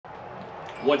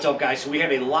What's up, guys? So we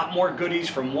have a lot more goodies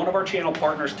from one of our channel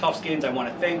partners, Tufskinz. I want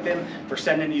to thank them for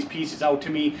sending these pieces out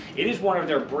to me. It is one of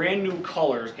their brand new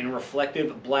colors in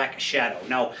reflective black shadow.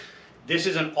 Now, this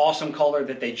is an awesome color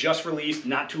that they just released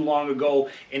not too long ago,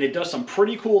 and it does some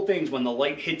pretty cool things when the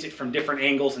light hits it from different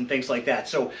angles and things like that.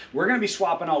 So we're going to be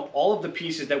swapping out all of the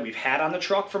pieces that we've had on the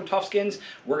truck from Tufskinz.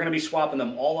 We're going to be swapping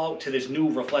them all out to this new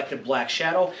reflective black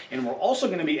shadow, and we're also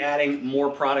going to be adding more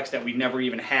products that we've never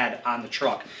even had on the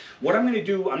truck. What I'm going to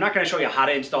do, I'm not going to show you how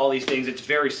to install these things. It's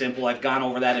very simple. I've gone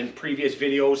over that in previous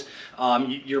videos.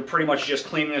 You're pretty much just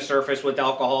cleaning the surface with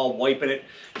alcohol, wiping it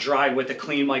dry with a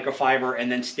clean microfiber,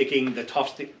 and then sticking the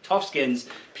Tufskinz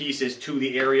pieces to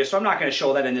the area. So I'm not going to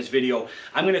show that in this video.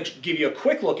 I'm going to give you a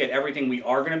quick look at everything we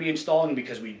are going to be installing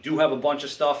because we do have a bunch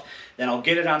of stuff. Then I'll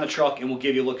get it on the truck and we'll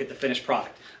give you a look at the finished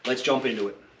product. Let's jump into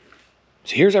it.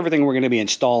 So here's everything we're going to be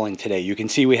installing today. You can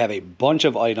see we have a bunch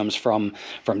of items from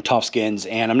Tufskinz,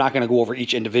 and I'm not going to go over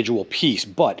each individual piece,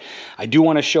 but I do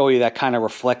want to show you that kind of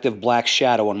reflective black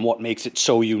shadow and what makes it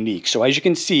so unique. So as you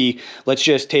can see, let's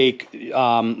take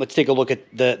a look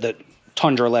at the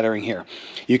Tundra lettering here.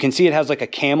 You can see it has like a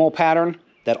camo pattern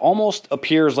that almost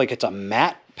appears like it's a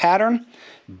matte pattern,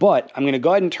 but I'm going to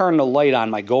go ahead and turn the light on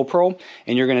my GoPro,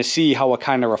 and you're going to see how it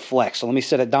kind of reflects. So let me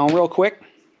set it down real quick.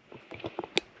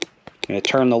 I'm going to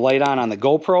turn the light on the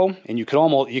GoPro, and you could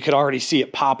already see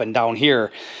it popping down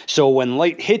here. So when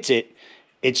light hits it,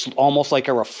 it's almost like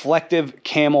a reflective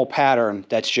camo pattern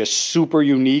that's just super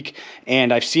unique.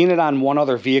 And I've seen it on one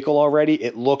other vehicle already.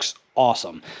 It looks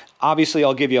awesome. Obviously,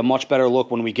 I'll give you a much better look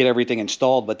when we get everything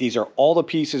installed, but these are all the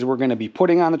pieces we're going to be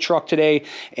putting on the truck today.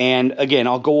 And again,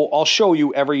 I'll show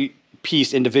you every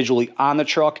piece individually on the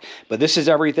truck, but this is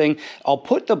everything. I'll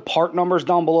put the part numbers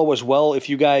down below as well if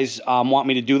you guys want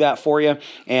me to do that for you,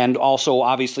 and also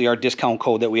obviously our discount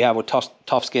code that we have with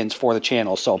Tufskinz for the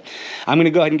channel. So I'm going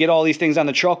to go ahead and get all these things on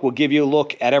the truck. We'll give you a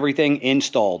look at everything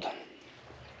installed.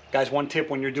 Guys, one tip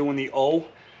when you're doing the O,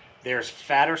 there's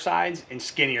fatter sides and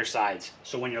skinnier sides.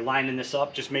 So when you're lining this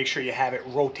up, just make sure you have it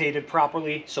rotated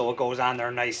properly so it goes on there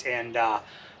nice and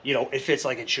it fits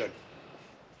like it should.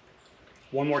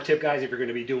 One more tip, guys, if you're going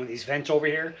to be doing these vents over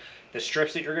here, the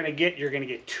strips that you're going to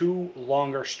get 2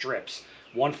 longer strips,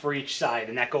 one for each side,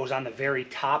 and that goes on the very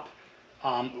top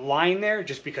line there,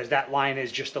 just because that line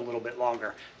is just a little bit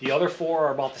longer. The other 4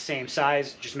 are about the same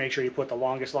size. Just make sure you put the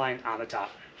longest line on the top.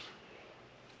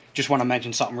 Just want to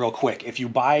mention something real quick. If you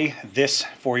buy this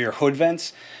for your hood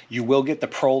vents, you will get the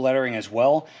Pro lettering as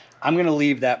well. I'm going to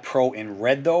leave that Pro in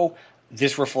red though.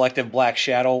 This reflective black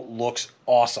shadow looks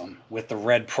awesome with the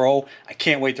red Pro. I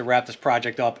can't wait to wrap this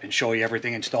project up and show you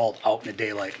everything installed out in the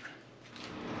daylight.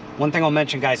 One thing I'll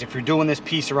mention, guys, if you're doing this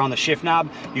piece around the shift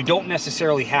knob, you don't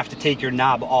necessarily have to take your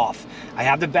knob off. I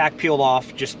have the back peeled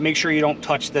off. Just make sure you don't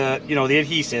touch the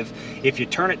adhesive. If you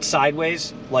turn it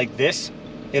sideways like this,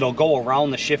 it'll go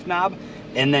around the shift knob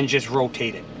and then just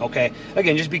rotate it, okay?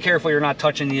 Again, just be careful you're not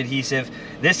touching the adhesive.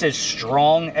 This is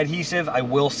strong adhesive, I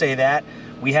will say that.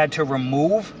 We had to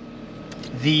remove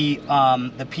the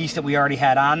piece that we already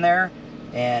had on there,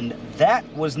 and that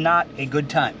was not a good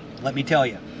time, let me tell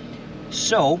you.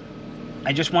 So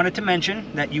I just wanted to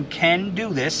mention that you can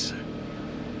do this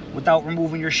without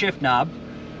removing your shift knob,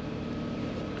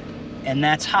 and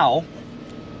that's how.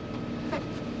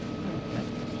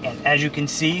 And as you can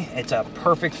see, it's a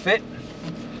perfect fit.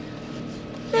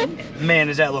 Man,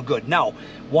 does that look good. Now,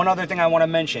 one other thing I want to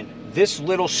mention, this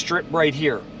little strip right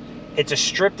here, it's a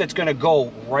strip that's going to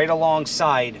go right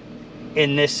alongside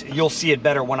in this. You'll see it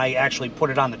better when I actually put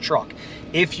it on the truck.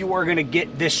 If you are going to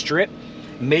get this strip,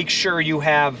 make sure you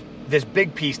have this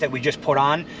big piece that we just put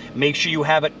on, make sure you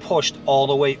have it pushed all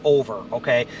the way over,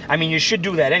 okay? I mean, you should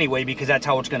do that anyway because that's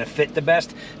how it's going to fit the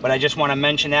best, but I just want to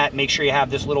mention that. Make sure you have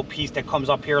this little piece that comes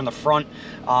up here in the front.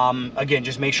 Again,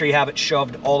 just make sure you have it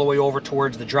shoved all the way over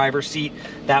towards the driver's seat.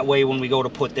 That way when we go to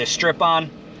put this strip on,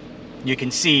 you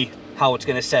can see how it's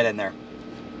going to set in there.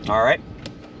 All right.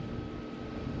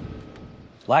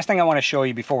 Last thing I want to show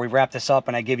you before we wrap this up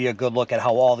and I give you a good look at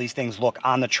how all these things look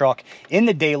on the truck in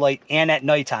the daylight and at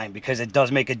nighttime, because it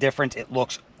does make a difference. It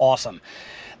looks awesome.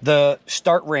 The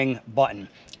start ring button.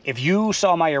 If you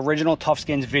saw my original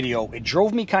Tufskinz video, it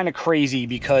drove me kind of crazy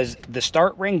because the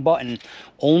start ring button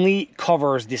only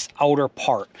covers this outer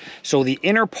part. So the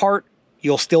inner part,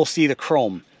 you'll still see the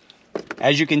chrome.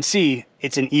 As you can see,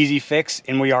 it's an easy fix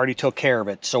and we already took care of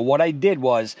it. So what I did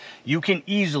was, you can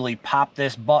easily pop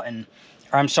this button,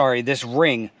 or I'm sorry, this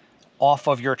ring off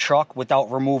of your truck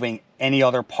without removing any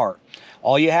other part.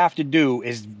 All you have to do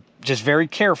is just very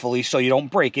carefully, so you don't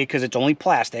break it because it's only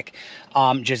plastic,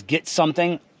 just get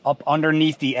something up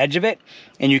underneath the edge of it,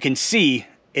 and you can see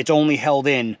it's only held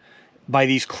in by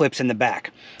these clips in the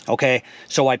back. Okay,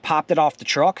 so I popped it off the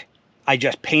truck. I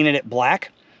just painted it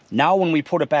black. Now when we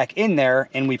put it back in there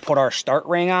and we put our start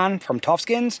ring on from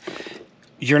Tufskinz,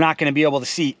 you're not going to be able to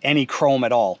see any chrome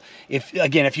at all.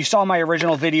 If you saw my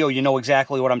original video, you know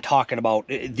exactly what I'm talking about.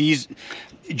 These,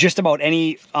 just about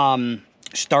any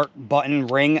start button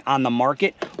ring on the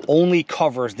market only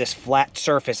covers this flat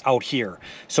surface out here.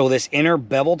 So this inner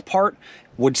beveled part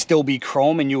would still be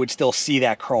chrome and you would still see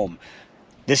that chrome.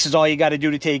 This is all you got to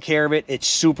do to take care of it. It's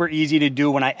super easy to do.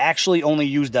 When I actually only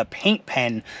used a paint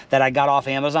pen that I got off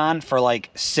Amazon for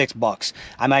like $6.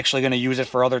 I'm actually going to use it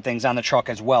for other things on the truck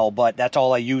as well, but that's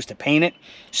all I use to paint it.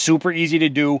 Super easy to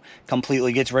do.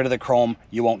 Completely gets rid of the chrome.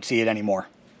 You won't see it anymore.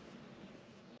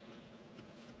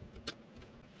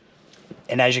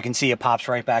 And as you can see, it pops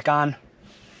right back on.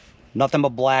 Nothing but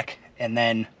black, and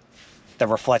then the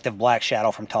reflective black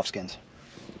shadow from Tufskinz.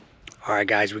 All right,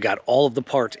 guys, we got all of the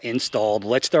parts installed.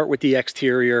 Let's start with the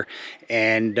exterior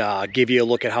and give you a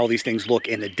look at how these things look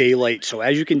in the daylight. So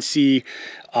as you can see,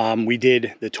 we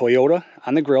did the Toyota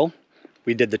on the grill.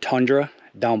 We did the Tundra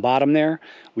down bottom there.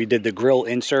 We did the grill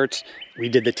inserts. We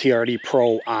did the TRD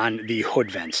Pro on the hood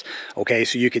vents. Okay,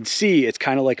 so you can see it's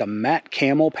kind of like a matte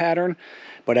camo pattern,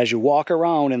 but as you walk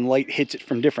around and light hits it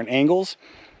from different angles,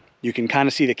 you can kind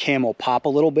of see the camo pop a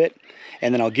little bit.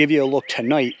 And then I'll give you a look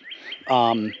tonight.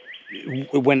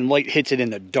 When light hits it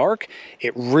in the dark,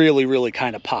 it really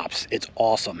kind of pops. It's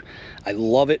awesome. I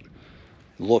love it.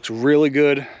 Looks really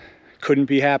good. Couldn't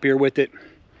be happier with it.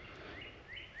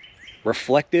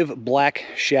 Reflective black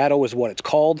shadow is what it's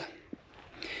called.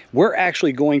 We're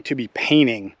actually going to be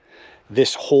painting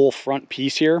this whole front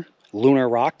piece here Lunar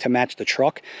Rock to match the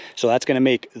truck, so that's going to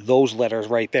make those letters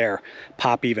right there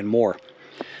pop even more.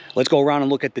 Let's go around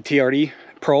and look at the TRD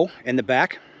Pro in the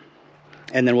back,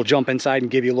 and then we'll jump inside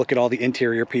and give you a look at all the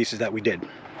interior pieces that we did.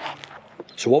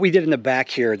 So what we did in the back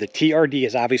here, the TRD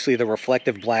is obviously the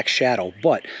reflective black shadow,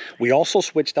 but we also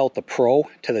switched out the Pro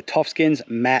to the Tufskinz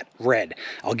matte red.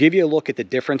 I'll give you a look at the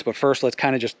difference, but first let's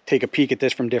kind of just take a peek at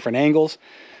this from different angles.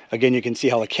 Again, you can see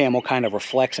how the camo kind of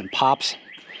reflects and pops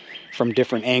from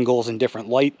different angles and different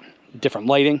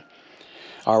lighting.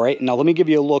 All right, now let me give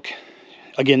you a look.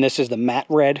 Again, this is the matte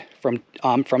red from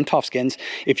Tufskinz.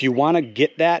 If you want to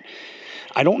get that,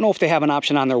 I don't know if they have an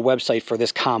option on their website for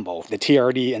this combo, the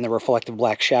TRD and the reflective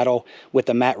black shadow with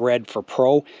the matte red for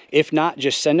Pro. If not,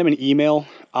 just send them an email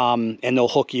and they'll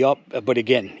hook you up. But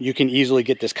again, you can easily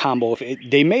get this combo.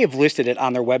 They may have listed it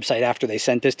on their website after they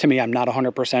sent this to me. I'm not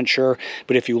 100% sure.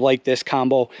 But if you like this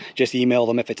combo, just email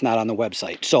them if it's not on the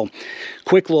website. So,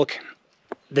 quick look.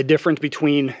 The difference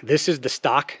between, this is the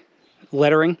stock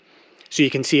lettering. So you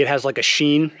can see it has like a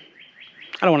sheen.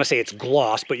 I don't want to say it's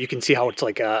gloss, but you can see how it's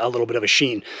like a little bit of a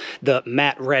sheen. The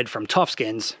matte red from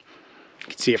Tufskinz, you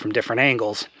can see it from different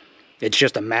angles. It's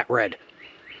just a matte red.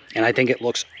 And I think it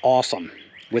looks awesome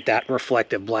with that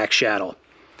reflective black shadow.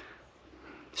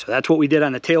 So that's what we did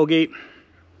on the tailgate.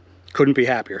 Couldn't be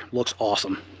happier. Looks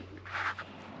awesome.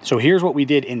 So here's what we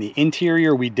did in the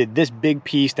interior. We did this big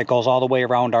piece that goes all the way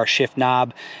around our shift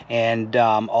knob and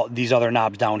all these other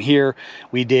knobs down here.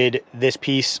 We did this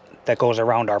piece that goes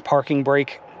around our parking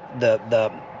brake,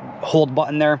 the hold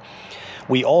button there.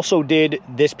 We also did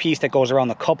this piece that goes around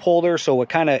the cup holder. So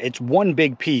it's one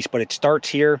big piece, but it starts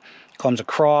here, comes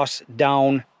across,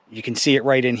 down. You can see it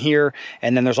right in here.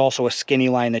 And then there's also a skinny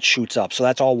line that shoots up. So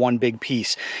that's all one big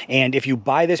piece. And if you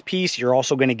buy this piece, you're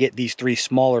also going to get these 3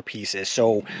 smaller pieces.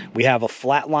 So we have a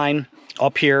flat line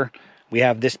up here. We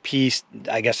have this piece,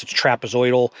 I guess it's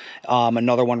trapezoidal,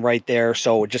 another one right there.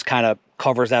 So it just kind of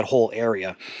covers that whole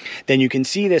area. Then you can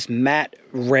see this matte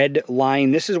red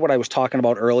line. This is what I was talking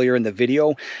about earlier in the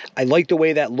video. I like the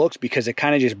way that looks because it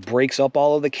kind of just breaks up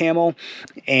all of the camo,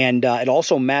 and it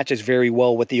also matches very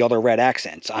well with the other red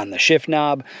accents on the shift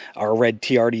knob, our red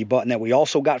TRD button that we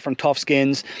also got from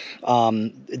Tufskinz.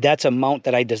 That's a mount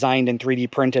that I designed in 3D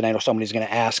printed. I know somebody's going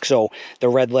to ask. So the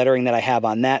red lettering that I have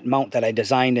on that mount that I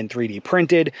designed in 3D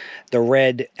printed, the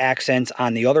red accents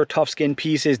on the other Tufskinz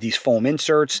pieces, these foam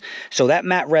inserts. So that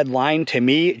matte red line to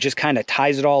me just kind of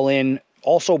ties it all in,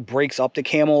 also breaks up the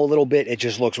camo a little bit. It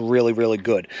just looks really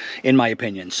good in my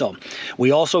opinion. So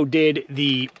we also did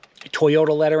the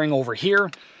Toyota lettering over here.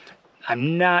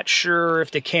 I'm not sure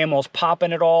if the camo's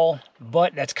popping at all,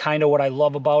 but that's kind of what I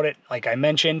love about it. Like I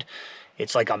mentioned,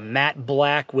 it's like a matte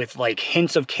black with like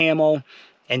hints of camo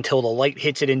until the light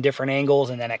hits it in different angles,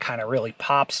 and then it kind of really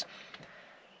pops.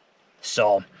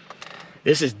 So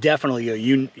this is definitely a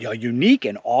unique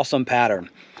and awesome pattern.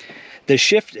 The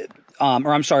shift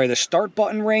or I'm sorry, the start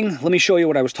button ring. Let me show you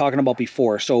what I was talking about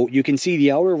before. So you can see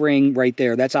the outer ring right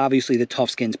there. That's obviously the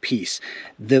Tufskinz piece.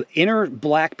 The inner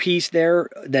black piece there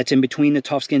that's in between the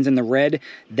Tufskinz and the red,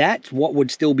 that's what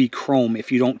would still be chrome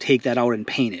if you don't take that out and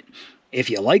paint it. If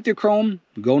you like the chrome,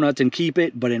 go nuts and keep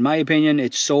it. But in my opinion,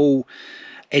 it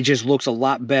just looks a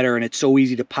lot better, and it's so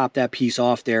easy to pop that piece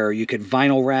off there. You could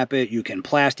vinyl wrap it, you can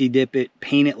plasti dip it,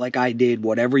 paint it like I did,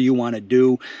 whatever you want to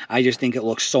do. I just think it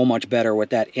looks so much better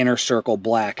with that inner circle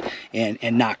black and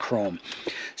not chrome.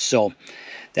 So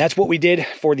that's what we did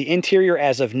for the interior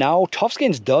as of now.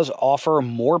 Tufskinz does offer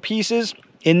more pieces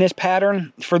in this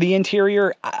pattern for the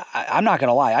interior. I'm not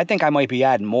gonna lie, I think I might be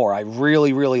adding more. I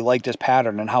really like this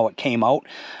pattern and how it came out.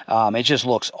 It just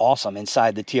looks awesome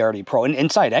inside the TRD Pro, and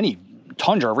inside any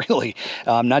Tundra really,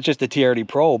 not just the TRD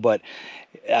Pro, but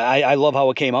I love how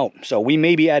it came out. So we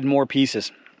may be adding more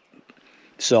pieces,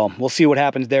 so we'll see what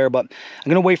happens there. But I'm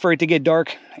gonna wait for it to get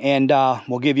dark, and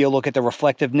we'll give you a look at the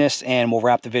reflectiveness, and we'll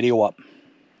wrap the video up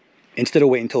instead of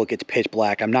waiting until it gets pitch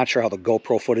black. I'm not sure how the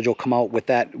GoPro footage will come out with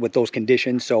those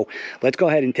conditions, so let's go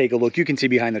ahead and take a look. You can see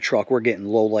behind the truck we're getting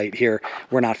low light here.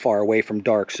 We're not far away from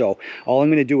dark, so all I'm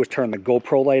going to do is turn the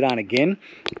GoPro light on again.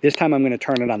 This time I'm going to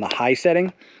turn it on the high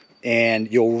setting, and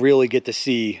you'll really get to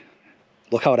see,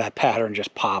 look how that pattern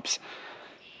just pops.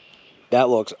 That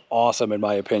looks awesome in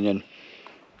my opinion,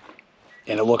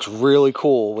 and it looks really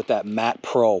cool with that matte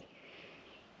Pro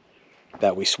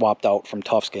that we swapped out from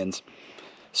Tufskinz.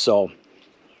 So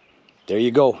there you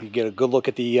go. You get a good look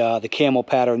at the camo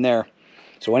pattern there.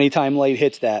 So anytime light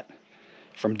hits that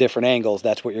from different angles,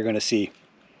 that's what you're going to see.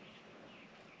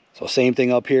 So same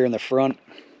thing up here in the front.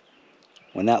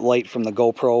 When that light from the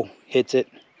GoPro hits it,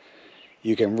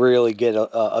 you can really get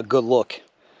a good look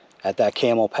at that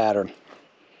camo pattern.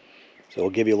 So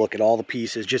we'll give you a look at all the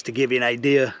pieces just to give you an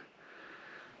idea.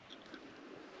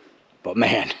 But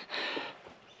man,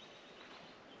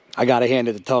 I gotta hand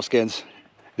it to Tufskinz.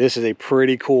 This is a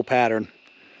pretty cool pattern.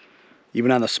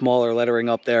 Even on the smaller lettering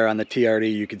up there on the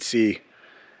TRD, you can see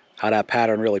how that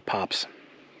pattern really pops.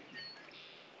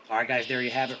 All right, guys, there you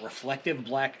have it. Reflective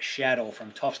black shadow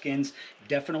from Tufskinz.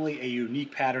 Definitely a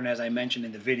unique pattern, as I mentioned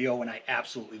in the video, and I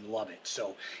absolutely love it.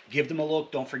 So give them a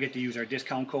look. Don't forget to use our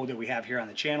discount code that we have here on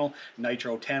the channel.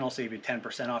 Nitro10 will save you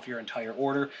 10% off your entire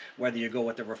order, whether you go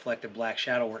with the reflective black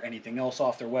shadow or anything else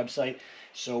off their website.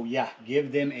 So yeah,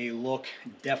 give them a look.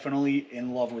 Definitely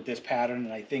in love with this pattern,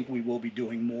 and I think we will be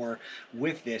doing more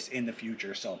with this in the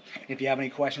future. So if you have any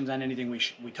questions on anything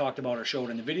we talked about or showed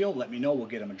in the video, let me know. We'll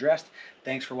get them addressed.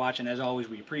 Thanks for watching. As always,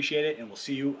 we appreciate it, and we'll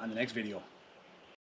see you on the next video.